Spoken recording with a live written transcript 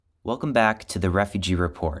Welcome back to the Refugee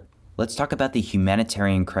Report. Let's talk about the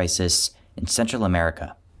humanitarian crisis in Central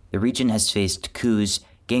America. The region has faced coups,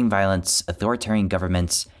 gang violence, authoritarian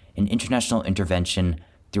governments, and international intervention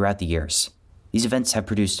throughout the years. These events have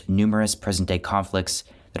produced numerous present-day conflicts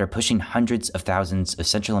that are pushing hundreds of thousands of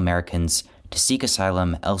Central Americans to seek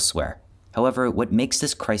asylum elsewhere. However, what makes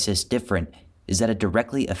this crisis different is that it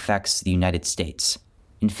directly affects the United States.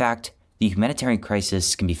 In fact, the humanitarian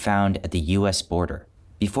crisis can be found at the U.S. border.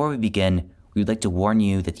 Before we begin, we would like to warn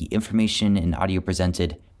you that the information and audio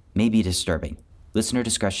presented may be disturbing. Listener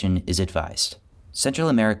discretion is advised. Central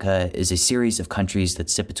America is a series of countries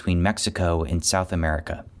that sit between Mexico and South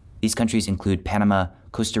America. These countries include Panama,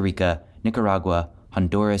 Costa Rica, Nicaragua,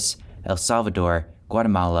 Honduras, El Salvador,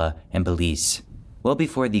 Guatemala, and Belize. Well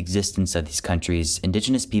before the existence of these countries,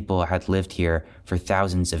 indigenous people had lived here for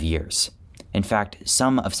thousands of years. In fact,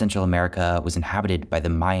 some of Central America was inhabited by the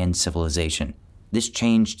Mayan civilization. This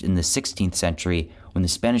changed in the 16th century when the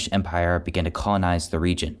Spanish Empire began to colonize the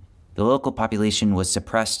region. The local population was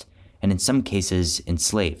suppressed and in some cases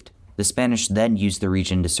enslaved. The Spanish then used the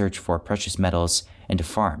region to search for precious metals and to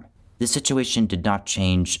farm. This situation did not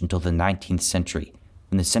change until the 19th century,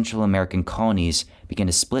 when the Central American colonies began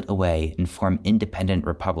to split away and form independent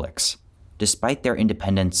republics. Despite their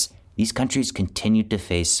independence, these countries continued to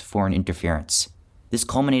face foreign interference. This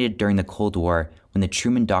culminated during the Cold War when the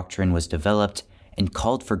Truman Doctrine was developed and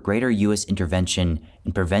called for greater U.S. intervention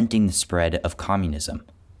in preventing the spread of communism.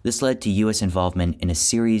 This led to U.S. involvement in a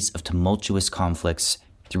series of tumultuous conflicts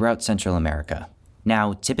throughout Central America.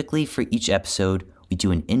 Now, typically for each episode, we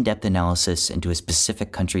do an in-depth analysis into a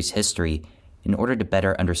specific country's history in order to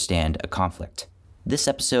better understand a conflict. This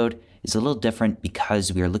episode is a little different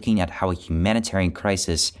because we are looking at how a humanitarian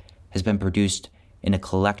crisis has been produced in a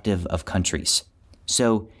collective of countries.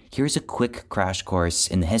 So, here's a quick crash course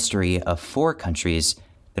in the history of 4 countries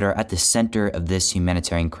that are at the center of this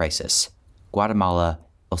humanitarian crisis: Guatemala,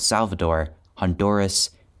 El Salvador,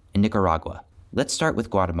 Honduras, and Nicaragua. Let's start with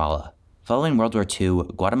Guatemala. Following World War II,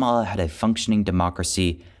 Guatemala had a functioning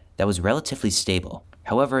democracy that was relatively stable.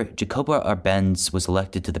 However, Jacobo Arbenz was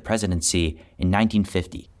elected to the presidency in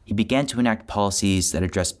 1950. He began to enact policies that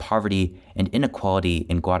addressed poverty and inequality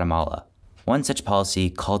in Guatemala. One such policy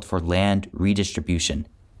called for land redistribution.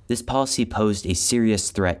 This policy posed a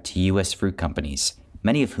serious threat to U.S. fruit companies,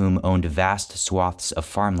 many of whom owned vast swaths of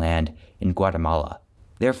farmland in Guatemala.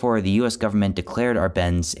 Therefore, the U.S. government declared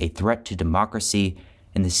Arbenz a threat to democracy,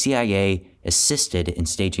 and the CIA assisted in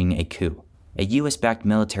staging a coup. A U.S.-backed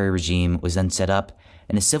military regime was then set up,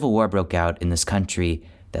 and a civil war broke out in this country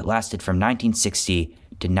that lasted from 1960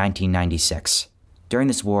 to 1996. During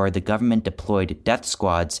this war, the government deployed death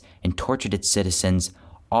squads and tortured its citizens,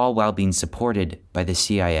 all while being supported by the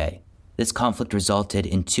CIA. This conflict resulted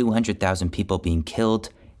in 200,000 people being killed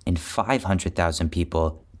and 500,000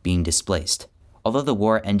 people being displaced. Although the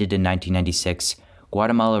war ended in 1996,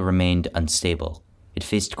 Guatemala remained unstable. It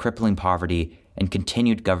faced crippling poverty and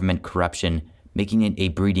continued government corruption, making it a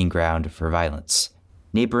breeding ground for violence.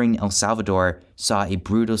 Neighboring El Salvador saw a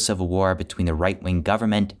brutal civil war between the right-wing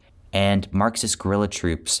government and Marxist guerrilla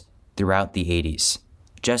troops throughout the 80s.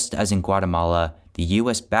 Just as in Guatemala, the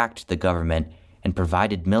U.S. backed the government and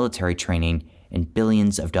provided military training and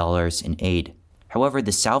billions of dollars in aid. However,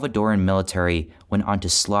 the Salvadoran military went on to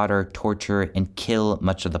slaughter, torture, and kill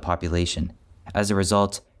much of the population. As a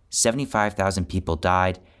result, 75,000 people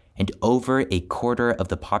died, and over a quarter of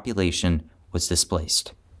the population was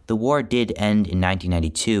displaced. The war did end in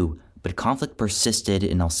 1992, but conflict persisted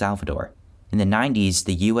in El Salvador. In the 90s,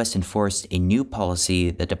 the U.S. enforced a new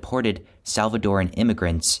policy that deported Salvadoran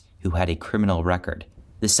immigrants who had a criminal record.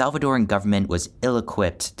 The Salvadoran government was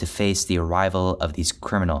ill-equipped to face the arrival of these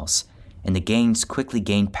criminals, and the gangs quickly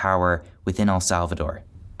gained power within El Salvador.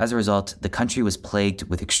 As a result, the country was plagued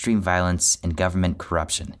with extreme violence and government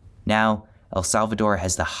corruption. Now, El Salvador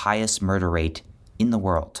has the highest murder rate in the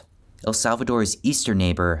world. El Salvador's eastern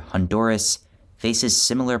neighbor, Honduras, faces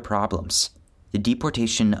similar problems. The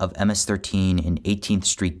deportation of MS-13 and 18th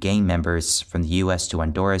Street gang members from the U.S. to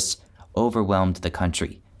Honduras overwhelmed the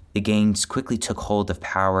country. The gangs quickly took hold of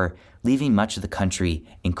power, leaving much of the country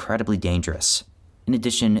incredibly dangerous. In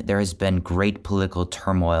addition, there has been great political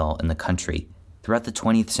turmoil in the country. Throughout the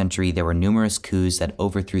 20th century, there were numerous coups that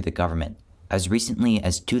overthrew the government. As recently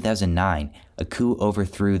as 2009, a coup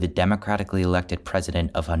overthrew the democratically elected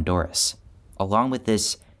president of Honduras. Along with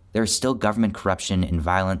this, there is still government corruption and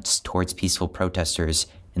violence towards peaceful protesters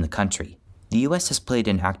in the country. The U.S. has played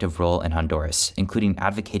an active role in Honduras, including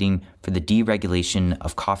advocating for the deregulation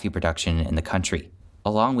of coffee production in the country.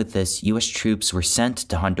 Along with this, U.S. troops were sent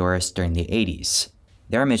to Honduras during the 80s.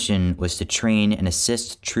 Their mission was to train and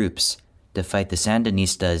assist troops to fight the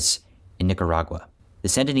Sandinistas in Nicaragua. The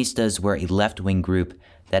Sandinistas were a left-wing group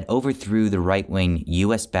that overthrew the right-wing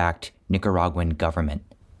US-backed Nicaraguan government.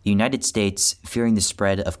 The United States, fearing the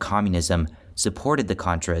spread of communism, supported the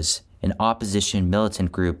Contras, an opposition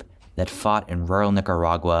militant group that fought in rural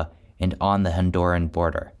Nicaragua and on the Honduran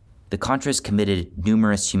border. The Contras committed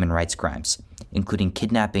numerous human rights crimes, including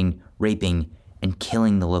kidnapping, raping, and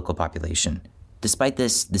killing the local population. Despite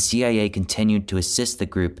this, the CIA continued to assist the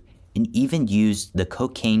group and even used the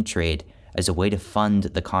cocaine trade as a way to fund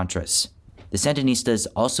the Contras. The Sandinistas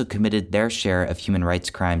also committed their share of human rights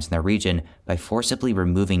crimes in the region by forcibly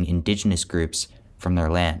removing indigenous groups from their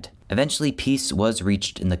land. Eventually, peace was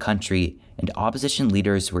reached in the country, and opposition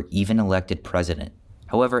leaders were even elected president.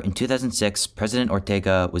 However, in 2006, President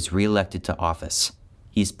Ortega was re-elected to office.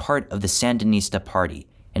 He is part of the Sandinista Party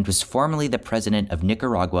and was formerly the president of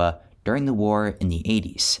Nicaragua during the war in the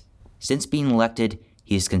 80s. Since being elected,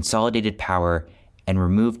 he has consolidated power and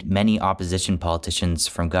removed many opposition politicians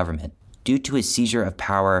from government. Due to his seizure of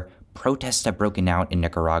power, protests have broken out in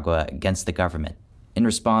Nicaragua against the government. In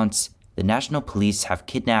response, the national police have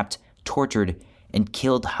kidnapped, tortured, and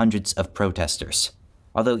killed hundreds of protesters.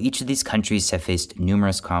 Although each of these countries have faced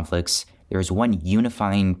numerous conflicts, there is one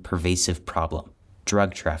unifying, pervasive problem: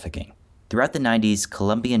 drug trafficking. Throughout the 90s,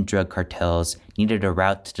 Colombian drug cartels needed a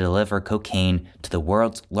route to deliver cocaine to the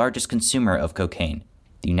world's largest consumer of cocaine,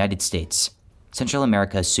 the United States. Central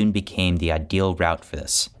America soon became the ideal route for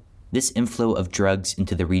this. This inflow of drugs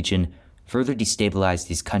into the region further destabilized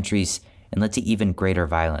these countries and led to even greater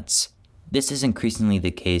violence. This is increasingly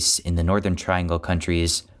the case in the Northern Triangle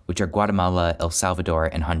countries, which are Guatemala, El Salvador,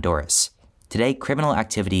 and Honduras. Today, criminal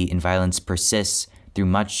activity and violence persists through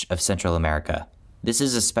much of Central America. This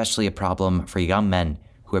is especially a problem for young men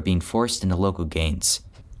who are being forced into local gangs.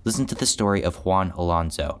 Listen to the story of Juan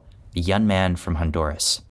Alonso, a young man from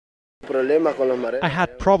Honduras. I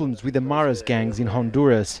had problems with the Maras gangs in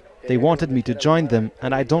Honduras. They wanted me to join them,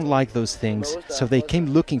 and I don't like those things, so they came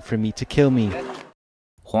looking for me to kill me.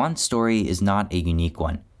 Juan's story is not a unique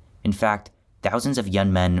one. In fact, thousands of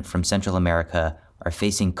young men from Central America are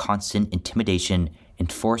facing constant intimidation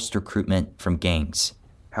and forced recruitment from gangs.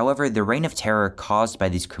 However, the reign of terror caused by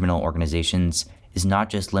these criminal organizations is not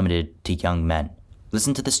just limited to young men.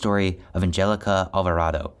 Listen to the story of Angelica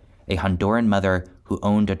Alvarado, a Honduran mother who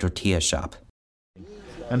owned a tortilla shop.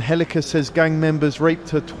 Angelica says gang members raped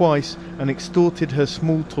her twice and extorted her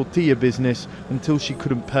small tortilla business until she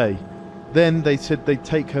couldn't pay. Then they said they'd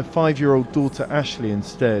take her 5-year-old daughter Ashley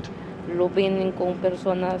instead.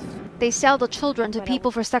 They sell the children to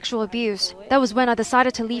people for sexual abuse. That was when I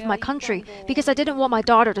decided to leave my country because I didn't want my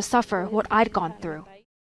daughter to suffer what I'd gone through.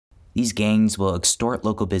 These gangs will extort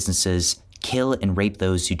local businesses, kill and rape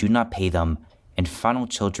those who do not pay them, and funnel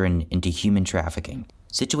children into human trafficking.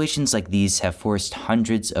 Situations like these have forced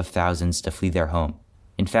hundreds of thousands to flee their home.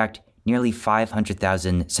 In fact, nearly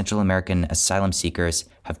 500,000 Central American asylum seekers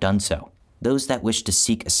have done so. Those that wish to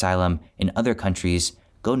seek asylum in other countries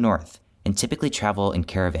go north and typically travel in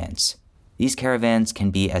caravans. These caravans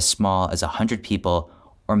can be as small as 100 people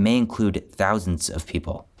or may include thousands of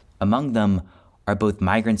people. Among them are both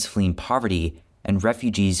migrants fleeing poverty and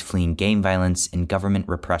refugees fleeing gang violence and government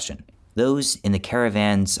repression. Those in the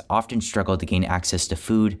caravans often struggle to gain access to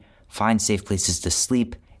food, find safe places to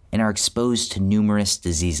sleep, and are exposed to numerous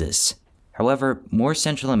diseases. However, more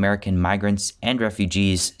Central American migrants and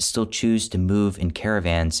refugees still choose to move in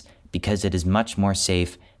caravans because it is much more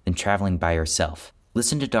safe than traveling by yourself.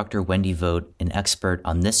 Listen to Dr. Wendy Vogt, an expert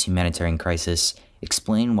on this humanitarian crisis,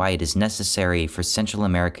 explain why it is necessary for Central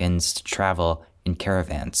Americans to travel in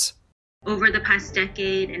caravans. Over the past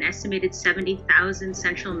decade, an estimated 70,000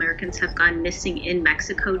 Central Americans have gone missing in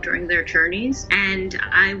Mexico during their journeys. And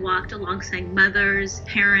I walked alongside mothers,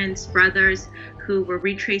 parents, brothers who were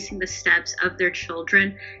retracing the steps of their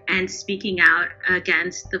children and speaking out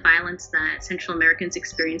against the violence that Central Americans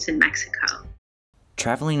experience in Mexico.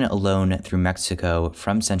 Traveling alone through Mexico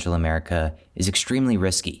from Central America is extremely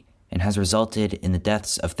risky and has resulted in the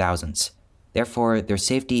deaths of thousands. Therefore, their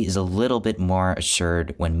safety is a little bit more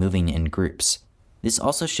assured when moving in groups. This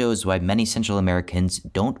also shows why many Central Americans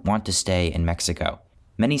don't want to stay in Mexico.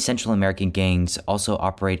 Many Central American gangs also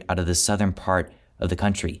operate out of the southern part of the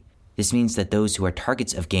country. This means that those who are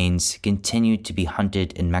targets of gangs continue to be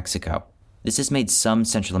hunted in Mexico. This has made some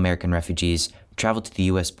Central American refugees travel to the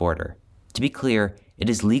U.S. border. To be clear, it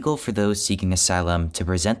is legal for those seeking asylum to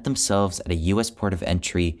present themselves at a U.S. port of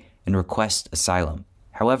entry and request asylum.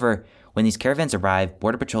 However, when these caravans arrive,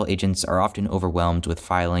 Border Patrol agents are often overwhelmed with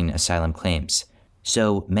filing asylum claims.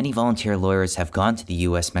 So many volunteer lawyers have gone to the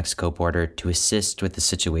US-Mexico border to assist with the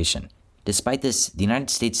situation. Despite this, the United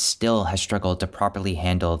States still has struggled to properly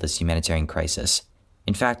handle this humanitarian crisis.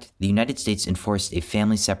 In fact, the United States enforced a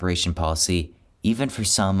family separation policy even for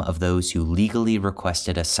some of those who legally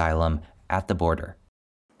requested asylum at the border.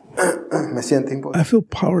 I feel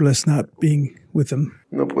powerless not being with them.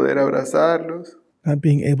 No poder abrazarlos. Not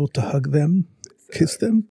being able to hug them, kiss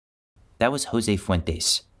them. That was Jose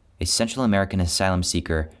Fuentes, a Central American asylum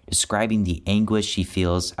seeker describing the anguish he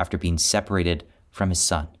feels after being separated from his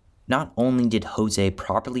son. Not only did Jose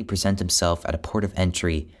properly present himself at a port of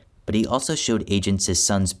entry, but he also showed agents his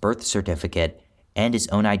son's birth certificate and his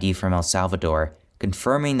own ID from El Salvador,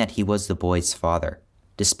 confirming that he was the boy's father.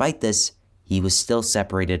 Despite this, he was still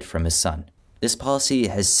separated from his son. This policy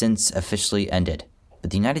has since officially ended,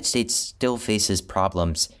 but the United States still faces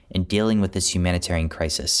problems in dealing with this humanitarian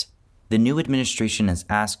crisis. The new administration has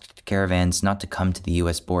asked caravans not to come to the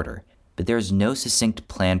U.S. border, but there is no succinct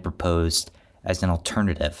plan proposed as an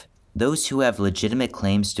alternative. Those who have legitimate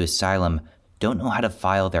claims to asylum don't know how to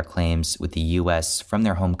file their claims with the U.S. from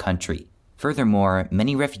their home country. Furthermore,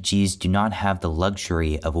 many refugees do not have the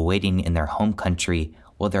luxury of waiting in their home country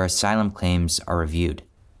while their asylum claims are reviewed.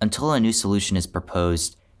 Until a new solution is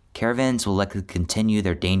proposed, caravans will likely continue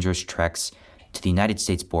their dangerous treks to the United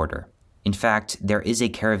States border. In fact, there is a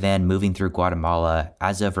caravan moving through Guatemala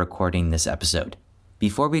as of recording this episode.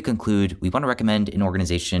 Before we conclude, we want to recommend an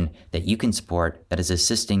organization that you can support that is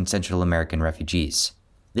assisting Central American refugees.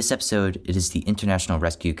 This episode, it is the International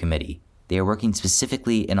Rescue Committee. They are working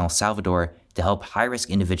specifically in El Salvador to help high-risk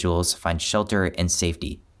individuals find shelter and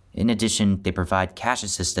safety. In addition, they provide cash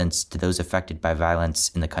assistance to those affected by violence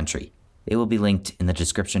in the country. They will be linked in the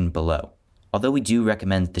description below. Although we do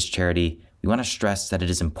recommend this charity, we want to stress that it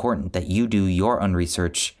is important that you do your own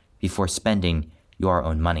research before spending your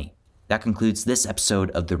own money. That concludes this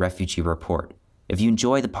episode of the Refugee Report. If you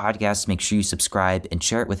enjoy the podcast, make sure you subscribe and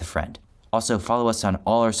share it with a friend. Also, follow us on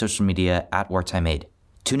all our social media at Wartime Aid.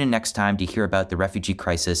 Tune in next time to hear about the refugee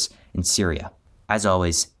crisis in Syria. As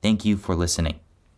always, thank you for listening.